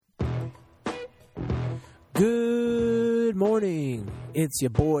Good morning. It's your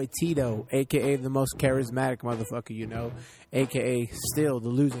boy Tito, a.k.a. the most charismatic motherfucker you know, a.k.a. still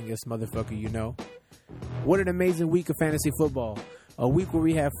the losingest motherfucker you know. What an amazing week of fantasy football. A week where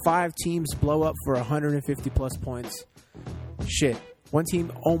we have 5 teams blow up for 150-plus points. Shit. One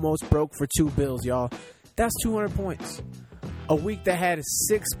team almost broke for 2 bills, y'all. That's 200 points. A week that had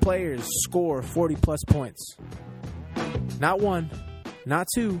 6 players score 40-plus points. Not 1, not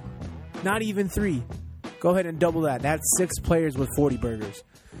 2, not even 3. Go ahead and double that. That's 6 players with 40 burgers.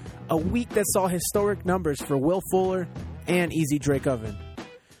 A week that saw historic numbers for Will Fuller and Easy Drake Oven.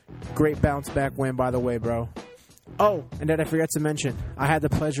 Great bounce back win, by the way, bro. Oh, and then I forgot to mention, I had the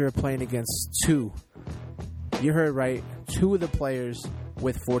pleasure of playing against 2. You heard right. 2 of the players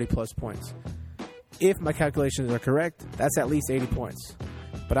with 40-plus points. If my calculations are correct, that's at least 80 points.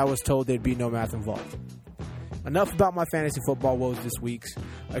 But I was told there'd be no math involved. Enough about my fantasy football woes this week.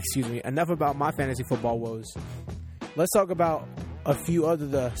 Enough about my fantasy football woes. Let's talk about a few other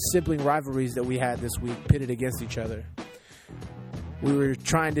the sibling rivalries that we had this week pitted against each other. We were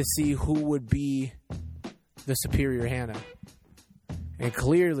trying to see who would be the superior Hannah. And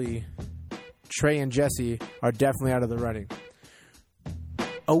clearly, Trey and Jesse are definitely out of the running.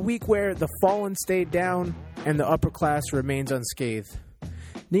 A week where the fallen stayed down and the upper class remains unscathed.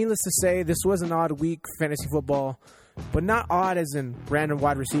 Needless to say, this was an odd week for fantasy football, but not odd as in random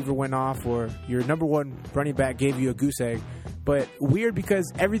wide receiver went off or your number one running back gave you a goose egg, but weird because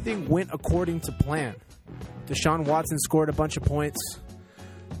everything went according to plan. Deshaun Watson scored a bunch of points.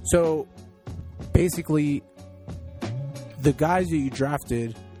 So, basically, the guys that you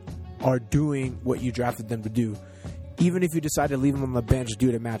drafted are doing what you drafted them to do. Even if you decide to leave them on the bench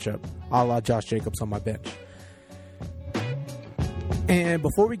due to matchup, a la Josh Jacobs on my bench. And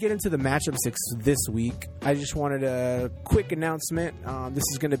before we get into the matchup 6 this week, I just wanted a quick announcement. This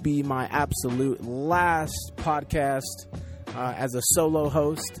is going to be my absolute last podcast as a solo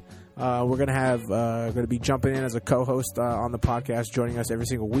host. We're going to be jumping in as a co-host on the podcast, joining us every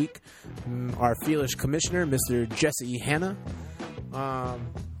single week. Our fearless commissioner, Mr. Jesse Hanna.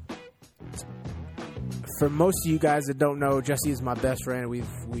 For most of you guys that don't know, Jesse is my best friend.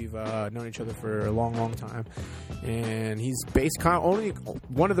 We've known each other for a long time, and he's basically only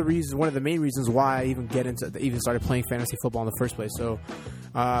one of the main reasons why I even started playing fantasy football in the first place. So,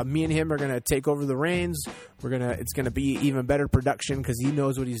 me and him are gonna take over the reins. It's gonna be even better production because he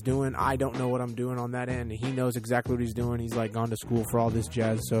knows what he's doing. I don't know what I'm doing on that end. He knows exactly what he's doing. He's like gone to school for all this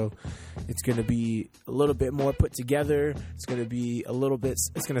jazz. So, it's gonna be a little bit more put together. It's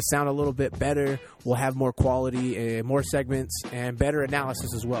gonna sound a little bit better. We'll have more quality and more segments and better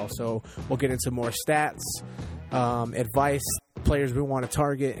analysis as well. So we'll get into more stats, advice, players we want to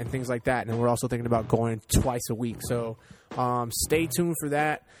target, and things like that. And we're also thinking about going twice a week. So stay tuned for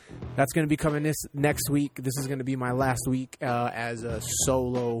that. That's going to be coming this next week. This is going to be my last week as a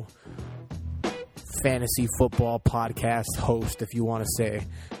solo fantasy football podcast host, if you want to say.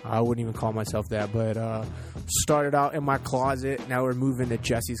 I wouldn't even call myself that, but started out in my closet. Now we're moving to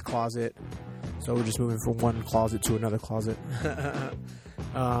Jesse's closet. So we're just moving from one closet to another closet.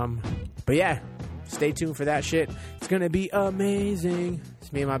 But yeah, stay tuned for that shit. It's going to be amazing.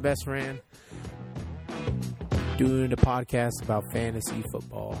 It's me and my best friend doing a podcast about fantasy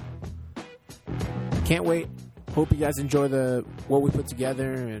football. Can't wait. Hope you guys enjoy what we put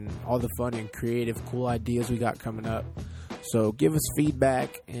together and all the fun and creative, cool ideas we got coming up. So give us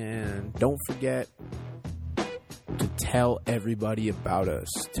feedback and don't forget to tell everybody about us.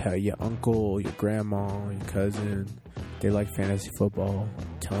 Tell your uncle, your grandma, your cousin. They like fantasy football.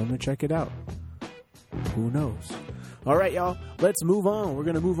 Tell them to check it out. Who knows? All right, y'all. Let's move on. We're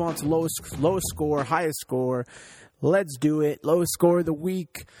going to move on to lowest score, highest score. Let's do it. Lowest score of the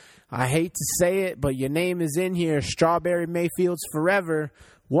week. I hate to say it, but your name is in here. Strawberry Mayfield's forever.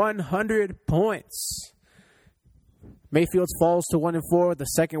 100 points. Mayfield's falls to 1-4 with the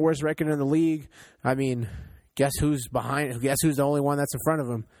second worst record in the league. I mean, guess who's behind? Guess who's the only one that's in front of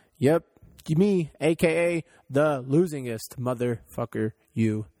him? Yep, me, a.k.a. the losingest motherfucker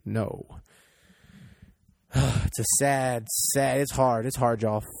you know. It's a sad. It's hard,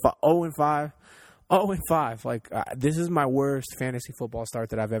 y'all. 0-5. 0-5. Like, this is my worst fantasy football start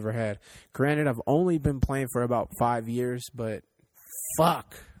that I've ever had. Granted, I've only been playing for about 5 years, but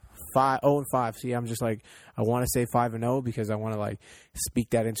fuck. 0-5. See, I'm just like, I want to say 5-0 because I want to like speak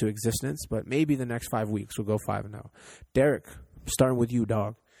that into existence. But maybe the next 5 weeks we'll go 5-0. Derek, starting with you,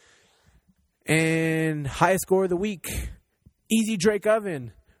 dog. And highest score of the week, Easy Drake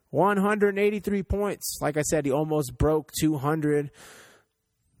Oven, 183 points. Like I said, he almost broke 200.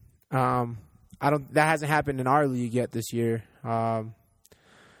 That hasn't happened in our league yet this year.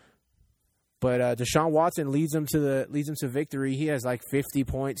 But Deshaun Watson leads them to victory. He has like 50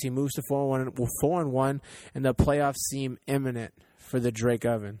 points. He moves to 4-1, and the playoffs seem imminent for the Drake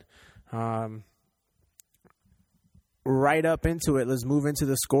Oven. Right up into it. Let's move into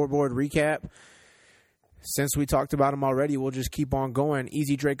the scoreboard recap. Since we talked about him already, we'll just keep on going.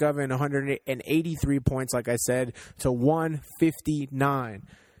 Easy Drake Oven, 183 points, like I said, to 159.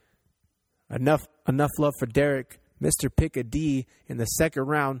 Enough love for Derek. Mr. Pick a D in the second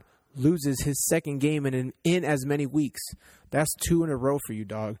round loses his second game in as many weeks. That's 2 in a row for you,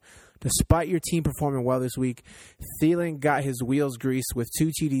 dog. Despite your team performing well this week, Thielen got his wheels greased with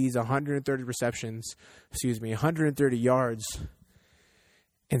 2 TDs, 130 yards.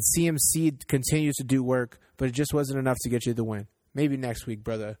 And CMC continues to do work, but it just wasn't enough to get you the win. Maybe next week,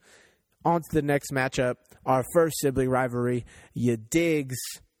 brother. On to the next matchup, our first sibling rivalry. You digs,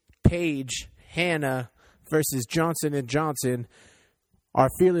 Paige, Hannah versus Johnson & Johnson. Our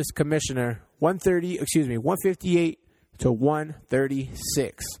fearless commissioner, 158 to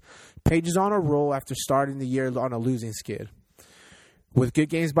 136. Paige is on a roll after starting the year on a losing skid. With good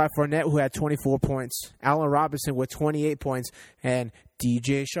games by Fournette, who had 24 points, Allen Robinson with 28 points, and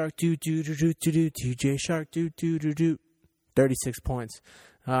DJ Shark, DJ Shark, 36 points.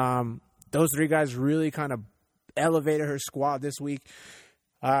 Those 3 guys really kind of elevated her squad this week.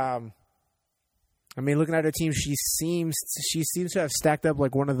 Looking at her team, she seems to have stacked up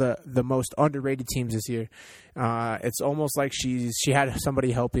like one of the most underrated teams this year. It's almost like she had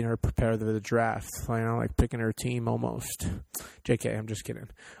somebody helping her prepare the draft, like picking her team almost. JK, I'm just kidding.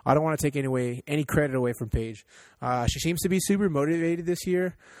 I don't want to take any credit away from Paige. She seems to be super motivated this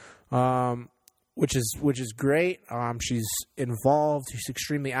year, which is great. She's involved. She's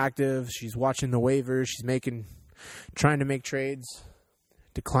extremely active. She's watching the waivers. She's trying to make trades,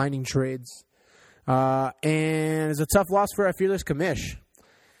 declining trades. And it's a tough loss for our fearless commish.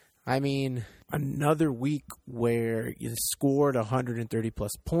 Another week where you scored 130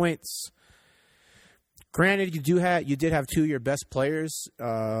 plus points. Granted, you did have 2 of your best players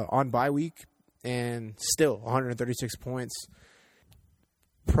on bye week, and still 136 points.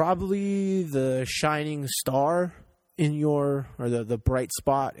 Probably the shining star in the bright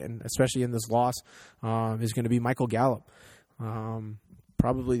spot, and especially in this loss, is going to be Michael Gallup.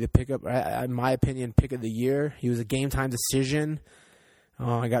 Probably the pickup, in my opinion, pick of the year. He was a game-time decision.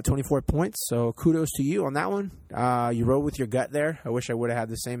 I got 24 points, so kudos to you on that one. You rode with your gut there. I wish I would have had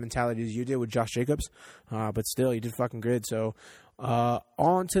the same mentality as you did with Josh Jacobs, but still, you did fucking good. So,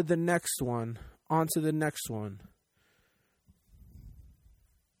 on to the next one.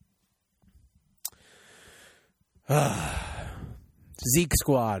 Zeke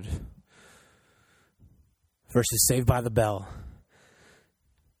Squad versus Saved by the Bell.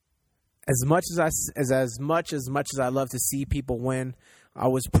 As much as I love to see people win, I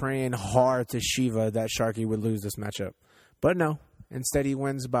was praying hard to Shiva that Sharky would lose this matchup. But no, instead he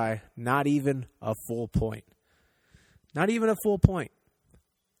wins by not even a full point. Not even a full point.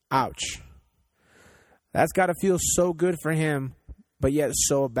 Ouch. That's got to feel so good for him, but yet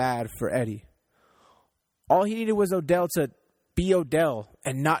so bad for Eddie. All he needed was Odell to be Odell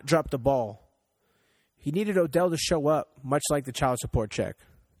and not drop the ball. He needed Odell to show up, much like the child support check.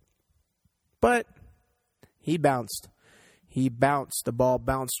 But he bounced. The ball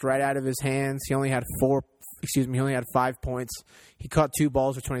bounced right out of his hands. He only had 5 points. He caught 2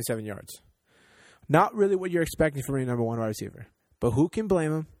 balls for 27 yards. Not really what you're expecting from your number 1 wide receiver. But who can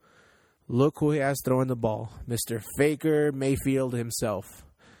blame him? Look who he has throwing the ball. Mr. Faker Mayfield himself.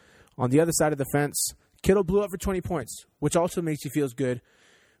 On the other side of the fence, Kittle blew up for 20 points, which also makes you feel good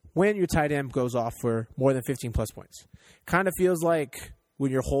when your tight end goes off for more than 15 plus points. Kind of feels like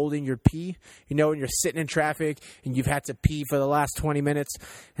when you're holding your pee, when you're sitting in traffic and you've had to pee for the last 20 minutes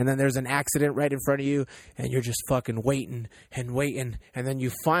and then there's an accident right in front of you and you're just fucking waiting and then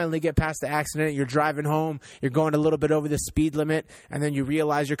you finally get past the accident, you're driving home, you're going a little bit over the speed limit and then you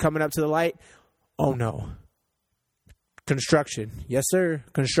realize you're coming up to the light. Oh no. Construction. Yes, sir.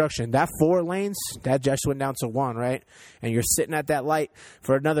 Construction. That 4 lanes, that just went down to 1, right? And you're sitting at that light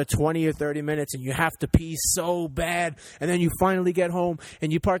for another 20 or 30 minutes and you have to pee so bad. And then you finally get home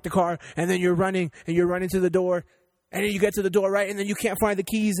and you park the car and then you're running to the door. And then you get to the door, right? And then you can't find the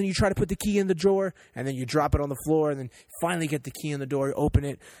keys and you try to put the key in the drawer and then you drop it on the floor and then finally get the key in the door, you open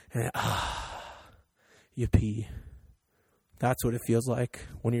it, and you pee. That's what it feels like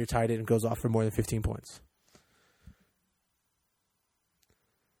when you're tight end and goes off for more than 15 points.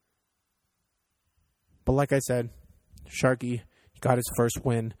 But like I said, Sharky got his first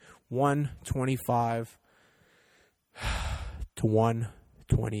win, 125 to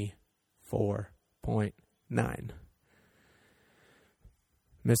 124.9.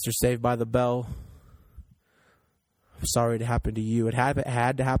 Mr. Saved by the Bell. I'm sorry it happened to you. It had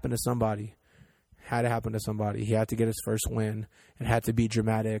to happen to somebody. Had to happen to somebody. He had to get his first win. It had to be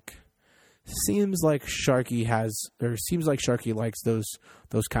dramatic. Seems like Sharky likes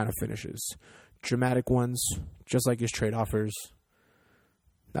those kind of finishes. Dramatic ones, just like his trade offers.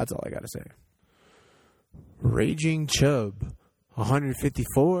 That's all I got to say. Raging Chubb,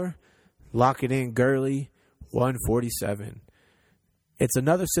 154. Lock it in, Gurley, 147. It's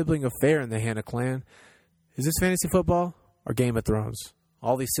another sibling affair in the Hanna clan. Is this fantasy football or Game of Thrones?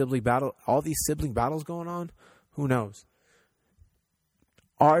 All these sibling battles going on? Who knows?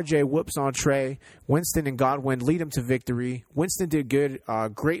 RJ whoops on Trey. Winston and Godwin lead him to victory. Winston did good.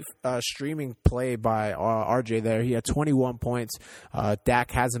 Great streaming play by RJ there. He had 21 points.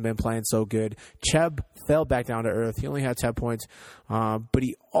 Dak hasn't been playing so good. Chubb fell back down to earth. He only had 10 points. But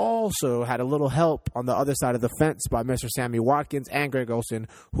he also had a little help on the other side of the fence by Mr. Sammy Watkins and Greg Olsen,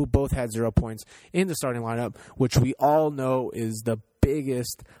 who both had 0 points in the starting lineup, which we all know is the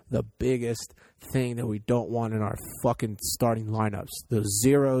biggest thing that we don't want in our fucking starting lineups. Those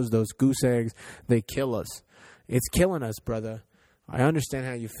zeros, those goose eggs, they kill us. It's killing us, brother. I understand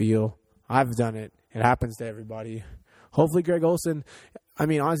how you feel. I've done it. It happens to everybody. Hopefully Greg Olsen has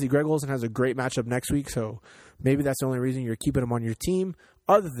a great matchup next week, so maybe that's the only reason you're keeping him on your team.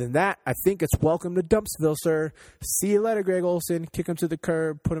 Other than that, I think it's welcome to Dumpsville, sir. See you later, Greg Olsen. Kick him to the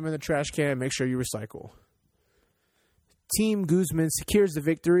curb, put him in the trash can, make sure you recycle. Team Guzman secures the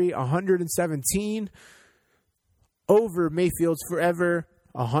victory, 117 over Mayfield's forever,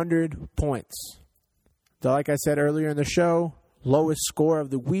 100 points. Like I said earlier in the show, lowest score of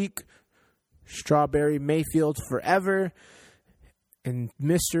the week, Strawberry Mayfield forever, and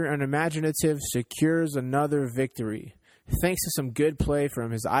Mr. Unimaginative secures another victory. Thanks to some good play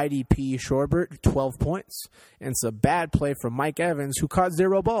from his IDP Shorbert, 12 points, and some bad play from Mike Evans, who caught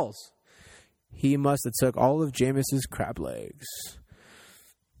 0 balls. He must have took all of Jameis's crab legs.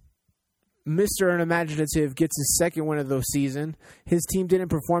 Mr. Unimaginative gets his second win of the season. His team didn't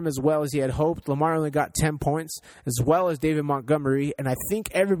perform as well as he had hoped. Lamar only got 10 points, as well as David Montgomery. And I think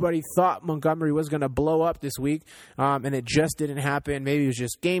everybody thought Montgomery was going to blow up this week, and it just didn't happen. Maybe it was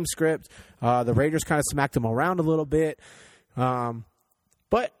just game script. The Raiders kind of smacked him around a little bit.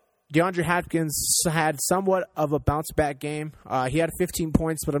 But DeAndre Hopkins had somewhat of a bounce-back game. He had 15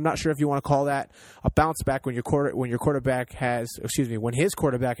 points, but I'm not sure if you want to call that a bounce-back when his quarterback had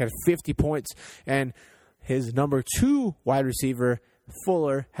 50 points and his number 2 wide receiver,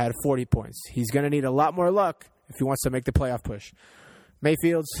 Fuller, had 40 points. He's going to need a lot more luck if he wants to make the playoff push.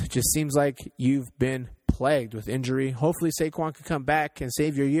 Mayfield's just seems like you've been plagued with injury. Hopefully Saquon can come back and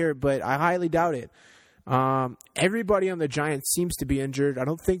save your year, but I highly doubt it. Everybody on the Giants seems to be injured. I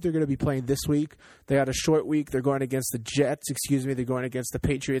don't think they're going to be playing this week. They had a short week. They're going against the Jets. They're going against the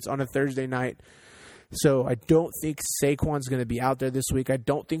Patriots on a Thursday night. So I don't think Saquon's going to be out there this week. I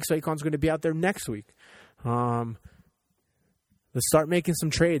don't think Saquon's going to be out there next week. Let's start making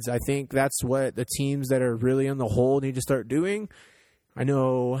some trades. I think that's what the teams that are really in the hole need to start doing. I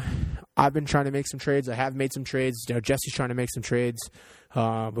know I've been trying to make some trades. I have made some trades. Jesse's trying to make some trades.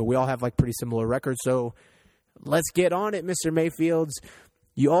 But we all have pretty similar records. So let's get on it, Mr. Mayfields.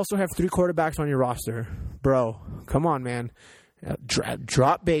 You also have 3 quarterbacks on your roster. Bro, come on, man.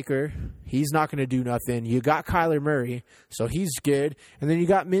 Drop Baker. He's not going to do nothing. You got Kyler Murray, so he's good. And then you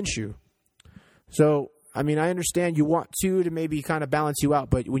got Minshew. So, I understand you want 2 to maybe kind of balance you out.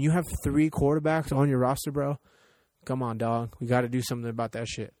 But when you have 3 quarterbacks on your roster, bro, come on, dog. We got to do something about that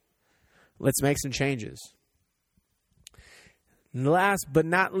shit. Let's make some changes. Last but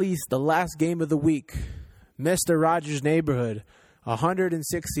not least, the last game of the week, Mr. Rogers' Neighborhood,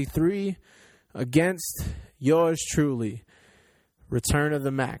 163 against yours truly. Return of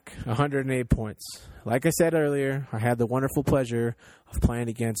the Mac, 108 points. Like I said earlier, I had the wonderful pleasure of playing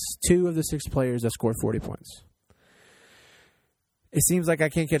against 2 of the 6 players that scored 40 points. It seems like I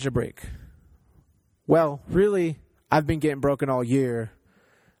can't catch a break. Well, really, I've been getting broken all year.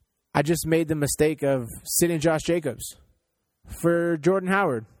 I just made the mistake of sitting Josh Jacobs for Jordan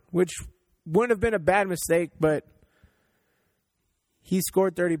Howard, which wouldn't have been a bad mistake, but he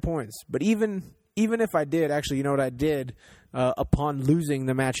scored 30 points. But even if I did, actually, you know what I did upon losing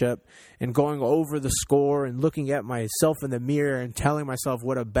the matchup and going over the score and looking at myself in the mirror and telling myself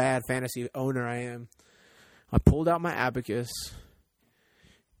what a bad fantasy owner I am, I pulled out my abacus.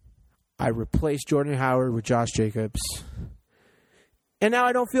 I replaced Jordan Howard with Josh Jacobs. And now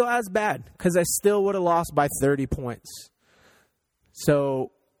I don't feel as bad because I still would have lost by 30 points.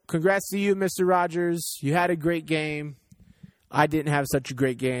 So, congrats to you, Mr. Rogers. You had a great game. I didn't have such a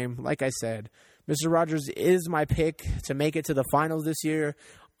great game. Like I said, Mr. Rogers is my pick to make it to the finals this year.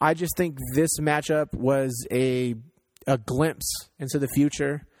 I just think this matchup was a glimpse into the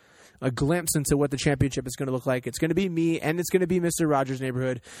future, a glimpse into what the championship is going to look like. It's going to be me, and it's going to be Mr. Rogers'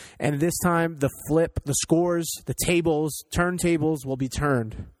 neighborhood. And this time, the scores, the turntables will be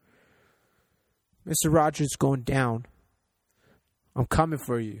turned. Mr. Rogers going down. I'm coming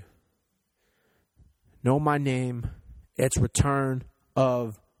for you. Know my name. It's Return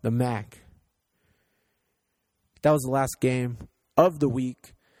of the Mac. That was the last game of the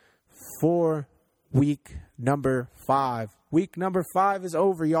week for week number 5. Week number 5 is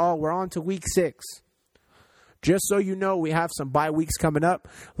over, y'all. We're on to week 6. Just so you know, we have some bye weeks coming up.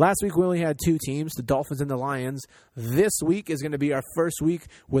 Last week, we only had 2 teams, the Dolphins and the Lions. This week is going to be our first week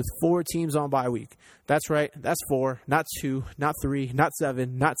with 4 teams on bye week. That's right. That's 4, not 2, not 3, not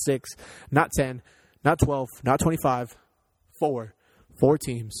 7, not 6, not 10, not 12, not 25. 4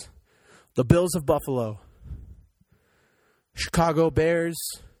 teams. The Bills of Buffalo, Chicago Bears,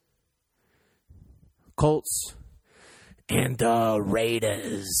 Colts, and the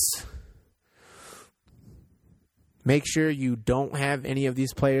Raiders. Make sure you don't have any of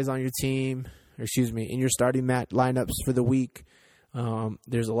these players on your team, in your starting lineups for the week.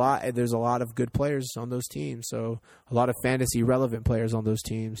 There's a lot of good players on those teams, so a lot of fantasy relevant players on those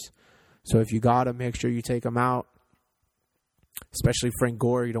teams. So if you got them, make sure you take them out, especially Frank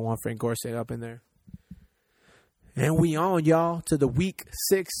Gore. You don't want Frank Gore staying up in there. And we on, y'all, to the Week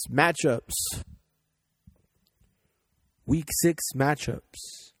 6 matchups. Week 6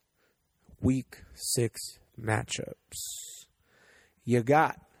 matchups. Week 6 matchups. You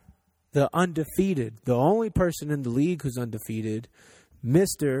got the undefeated, the only person in the league who's undefeated,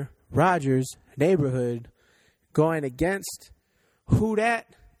 Mr. Rogers' neighborhood, going against who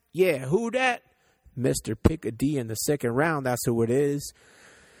that? Yeah, who that? Mr. Pick a D in the second round. That's who it is.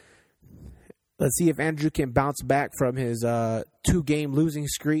 Let's see if Andrew can bounce back from his 2-game losing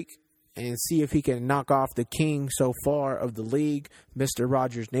streak and see if he can knock off the king so far of the league, Mr.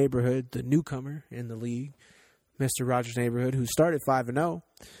 Rogers' neighborhood, the newcomer in the league, Mr. Rogers' neighborhood, who started 5-0.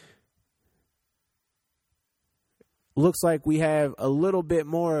 Looks like we have a little bit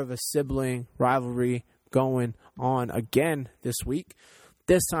more of a sibling rivalry going on again this week.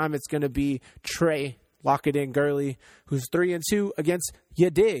 This time it's going to be Trey Lock It In Gurley, who's 3-2 against Ya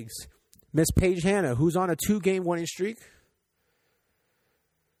Diggs, Miss Paige Hannah, who's on a 2-game winning streak.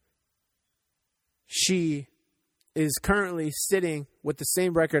 She is currently sitting with the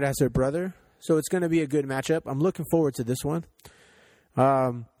same record as her brother, so it's going to be a good matchup. I'm looking forward to this one.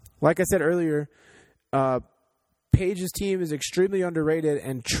 Like I said earlier, Paige's team is extremely underrated,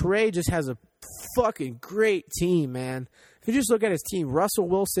 and Trey just has a fucking great team, man. If you just look at his team, Russell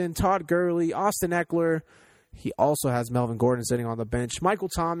Wilson, Todd Gurley, Austin Eckler. He also has Melvin Gordon sitting on the bench. Michael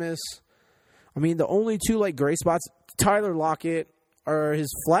Thomas. I mean, the only 2 gray spots, Tyler Lockett, are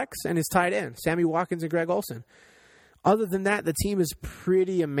his flex and his tight end, Sammy Watkins and Greg Olsen. Other than that, the team is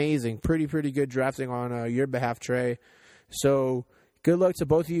pretty amazing. Pretty good drafting on your behalf, Trey. So good luck to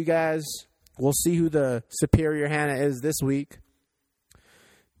both of you guys. We'll see who the superior Hannah is this week.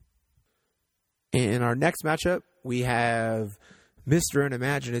 In our next matchup, we have Mr.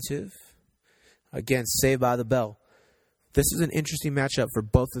 Unimaginative against Saved by the Bell. This is an interesting matchup for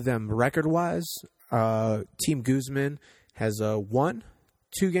both of them. Record-wise, Team Guzman has won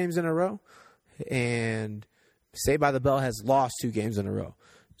 2 games in a row, and Saved by the Bell has lost 2 games in a row.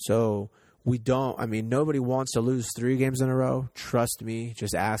 So nobody wants to lose 3 games in a row. Trust me.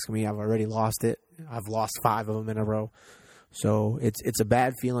 Just ask me. I've already lost it. I've lost 5 of them in a row. So it's a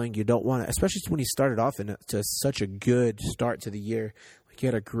bad feeling. You don't want to, especially when he started off to such a good start to the year. Like, he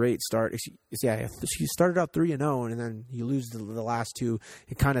had a great start. Yeah, he started out 3-0, and then you lose the last 2.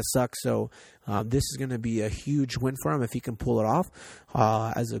 It kind of sucks. So this is going to be a huge win for him if he can pull it off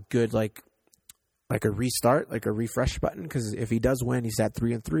as a good like a restart, like a refresh button. Because if he does win, he's at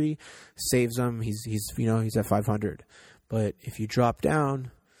 3-3, saves him. He's at 500. But if you drop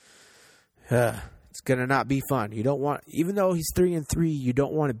down, it's gonna not be fun. You don't want, even though he's 3-3, you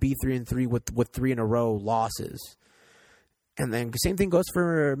don't want to be 3-3 with 3 in a row losses. And then the same thing goes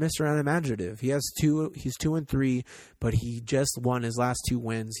for Mr. Unimaginative. He's 2-3, but he just won his last 2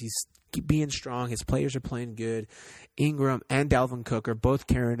 wins. He's being strong. His players are playing good. Ingram and Dalvin Cook are both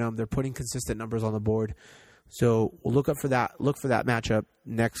carrying them. They're putting consistent numbers on the board. So we'll look for that matchup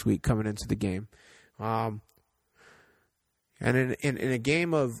next week coming into the game. And in a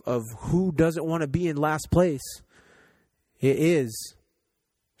game of who doesn't want to be in last place, it is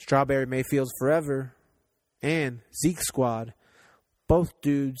Strawberry Mayfield's Forever and Zeke Squad. Both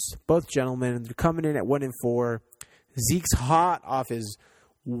dudes, both gentlemen, they're coming in at 1-4. Zeke's hot off his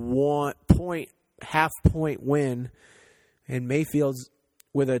 1.1 half-point win, and Mayfield's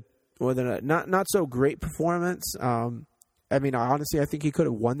with a not so great performance. I mean, honestly, I think he could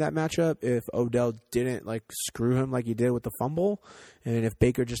have won that matchup if Odell didn't screw him like he did with the fumble, and if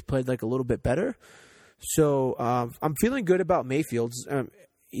Baker just played a little bit better. So I'm feeling good about Mayfield's.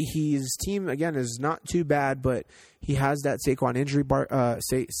 His team again is not too bad, but he has that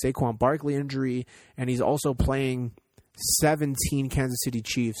Saquon Barkley injury, and he's also playing 17 Kansas City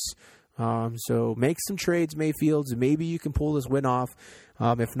Chiefs. So make some trades, Mayfields. Maybe you can pull this win off.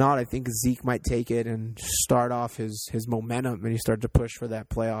 If not, I think Zeke might take it and start off his momentum, and he started to push for that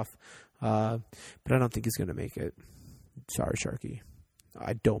playoff. But I don't think he's going to make it. Sorry, Sharky.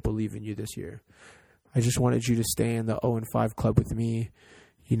 I don't believe in you this year. I just wanted you to stay in the 0-5 club with me.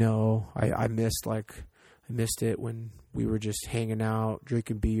 You know, I missed it when we were just hanging out,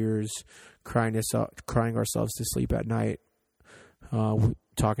 drinking beers, crying ourselves to sleep at night,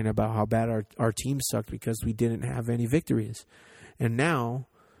 talking about how bad our team sucked because we didn't have any victories. And now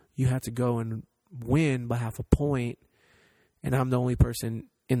you have to go and win by half a point, and I'm the only person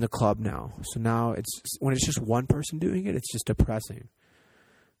in the club now. So now when it's just one person doing it, it's just depressing.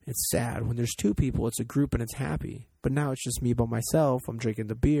 It's sad. When there's two people, it's a group and it's happy. But now it's just me by myself. I'm drinking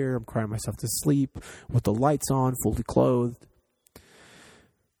the beer. I'm crying myself to sleep with the lights on, fully clothed.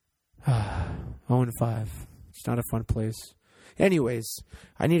 0-5. It's not a fun place. Anyways,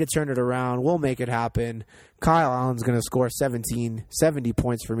 I need to turn it around. We'll make it happen. Kyle Allen's going to score 70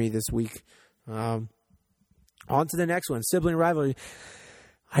 points for me this week. On to the next one, sibling rivalry.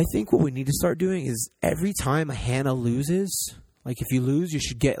 I think what we need to start doing is every time a Hannah loses, if you lose, you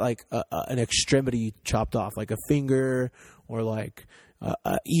should get an extremity chopped off, like a finger or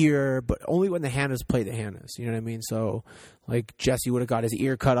a ear, but only when the Hannahs play the Hannahs. You know what I mean? So Jesse would have got his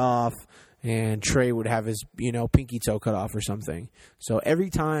ear cut off, and Trey would have his, pinky toe cut off or something. So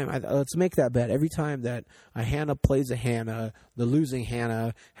every time, let's make that bet. Every time that a Hannah plays a Hannah, the losing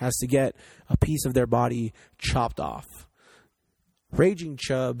Hannah has to get a piece of their body chopped off. Raging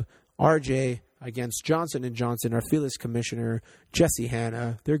Chubb, RJ against Johnson & Johnson, our fearless commissioner, Jesse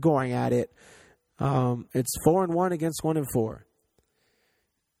Hannah. They're going at it. It's 4-1 against 1-4.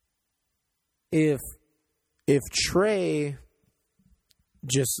 If Trey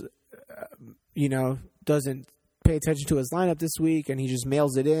just doesn't pay attention to his lineup this week and he just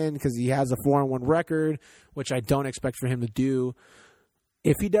mails it in because he has a 4-1 record, which I don't expect for him to do.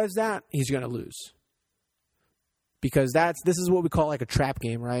 If he does that, he's going to lose. Because this is what we call a trap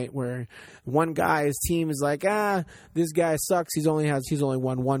game, right? Where one guy's team is this guy sucks. He's only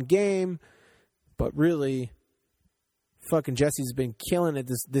won one game, but really, fucking Jesse's been killing it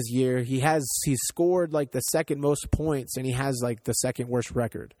this year. He's scored the second most points, and he has the second worst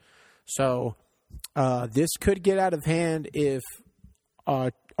record. So this could get out of hand if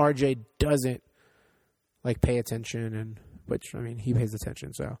RJ doesn't pay attention, which, I mean, he pays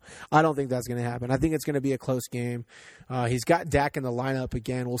attention. So I don't think that's going to happen. I think it's going to be a close game. He's got Dak in the lineup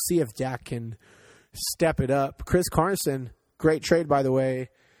again. We'll see if Dak can step it up. Chris Carson, great trade, by the way.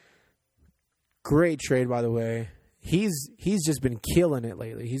 He's just been killing it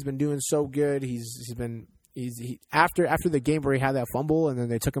lately. He's been doing so good. After the game where he had that fumble, and then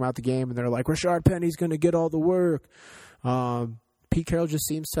they took him out the game, and they're like, Rashard Penny's going to get all the work. Pete Carroll just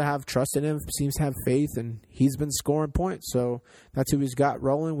seems to have trust in him, seems to have faith, and he's been scoring points. So that's who he's got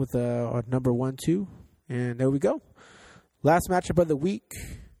rolling with number 1-2. And there we go. Last matchup of the week.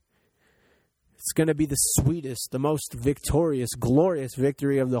 It's going to be the sweetest, the most victorious, glorious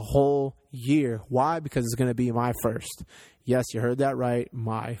victory of the whole year. Why? Because it's going to be my first. Yes, you heard that right.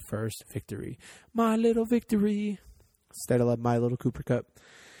 My first victory. My little victory. Instead of my little Cooper Cup.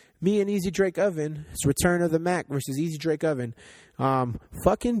 Me and Easy Drake Oven. It's Return of the Mac versus Easy Drake Oven.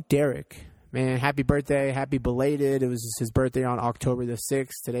 Fucking Derek. Man, happy birthday. Happy belated. It was his birthday on October the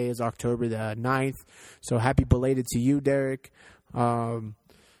 6th. Today is October the 9th. So happy belated to you, Derek.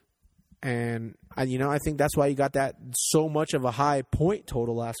 And, I think that's why you got that so much of a high point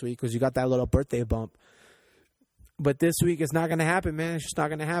total last week, because you got that little birthday bump. But this week, it's not going to happen, man. It's just not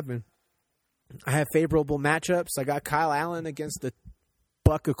going to happen. I have favorable matchups. I got Kyle Allen against the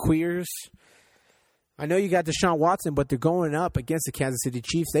Buck of Queers. I know you got Deshaun Watson, but they're going up against the Kansas City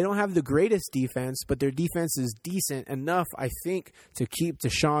Chiefs. They don't have the greatest defense, but their defense is decent enough, I think, to keep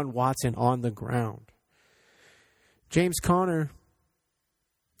Deshaun Watson on the ground. James Conner,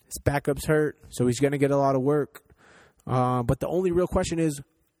 his backup's hurt, so he's going to get a lot of work. But the only real question is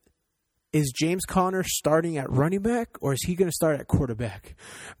James Conner starting at running back, or is he going to start at quarterback?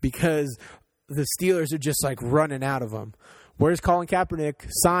 Because the Steelers are just running out of him. Where's Colin Kaepernick?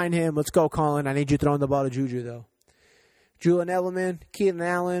 Sign him. Let's go, Colin. I need you throwing the ball to Juju, though. Julian Edelman, Keenan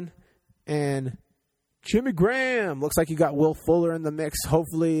Allen, and Jimmy Graham. Looks like you got Will Fuller in the mix.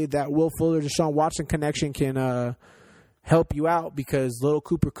 Hopefully that Will Fuller Deshaun Watson connection can help you out, because little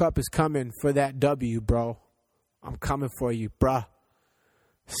Cooper Kupp is coming for that W, bro. I'm coming for you, bruh.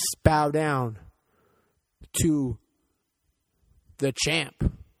 Bow down to the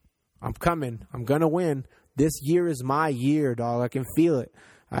champ. I'm coming. I'm going to win. This year is my year, dog. I can feel it.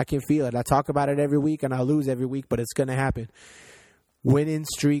 I talk about it every week, and I lose every week, but it's going to happen. Winning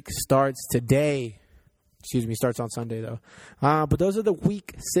streak starts today. Starts on Sunday, though. But those are the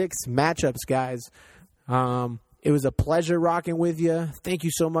Week 6 matchups, guys. It was a pleasure rocking with you. Thank you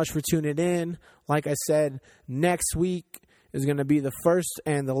so much for tuning in. Like I said, next week is going to be the first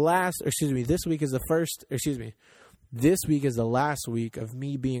and the last. This week is the first. This week is the last week of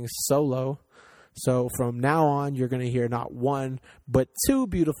me being solo. So from now on, you're going to hear not one, but two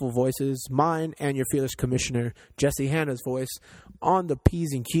beautiful voices, mine and your fearless commissioner, Jesse Hanna's voice, on the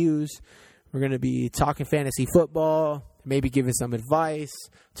P's and Q's. We're going to be talking fantasy football, maybe giving some advice,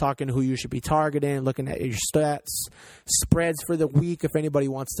 talking who you should be targeting, looking at your stats, spreads for the week if anybody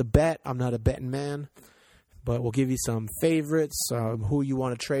wants to bet. I'm not a betting man, but we'll give you some favorites, who you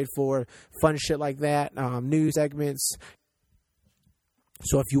want to trade for, fun shit like that, news segments.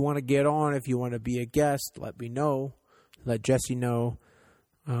 So if you want to get on, if you want to be a guest, let me know. Let Jesse know.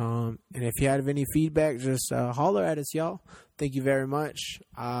 And if you have any feedback, just holler at us, y'all. Thank you very much.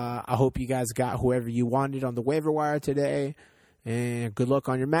 I hope you guys got whoever you wanted on the waiver wire today. And good luck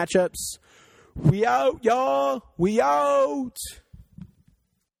on your matchups. We out, y'all. We out.